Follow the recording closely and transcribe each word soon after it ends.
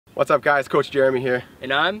What's up guys, Coach Jeremy here.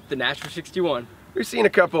 And I'm the Natural 61. We've seen a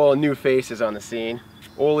couple new faces on the scene.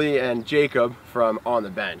 Oli and Jacob from On the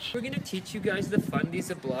Bench. We're gonna teach you guys the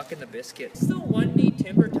fundies of blocking the biscuit. It's the one knee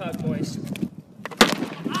timber tug, boys.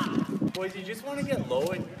 Boys, you just want to get low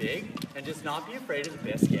and big and just not be afraid of the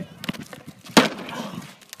biscuit.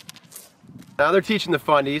 Now they're teaching the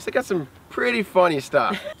fundies. They got some pretty funny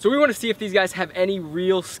stuff. So we want to see if these guys have any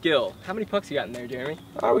real skill. How many pucks you got in there, Jeremy?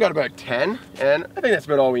 We got about 10, and I think that's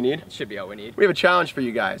about all we need. It should be all we need. We have a challenge for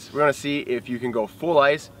you guys. We're gonna see if you can go full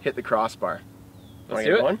ice, hit the crossbar. Let's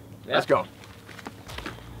do it. Yeah. Let's go.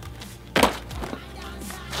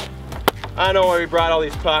 I know why we brought all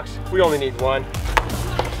these pucks. We only need one.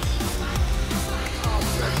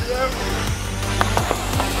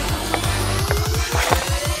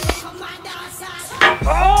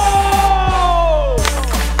 Oh!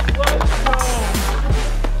 Let's go!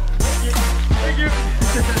 Thank you.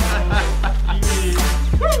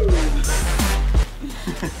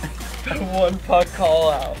 One puck call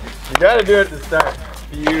out. You gotta do it at the start.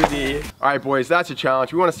 Beauty. All right, boys, that's a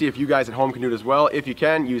challenge. We want to see if you guys at home can do it as well. If you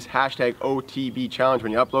can, use hashtag OTB challenge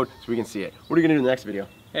when you upload so we can see it. What are you gonna do in the next video?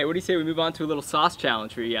 Hey, what do you say we move on to a little sauce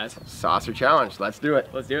challenge for you guys? Saucer challenge. Let's do it.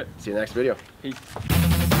 Let's do it. See you in the next video. Peace.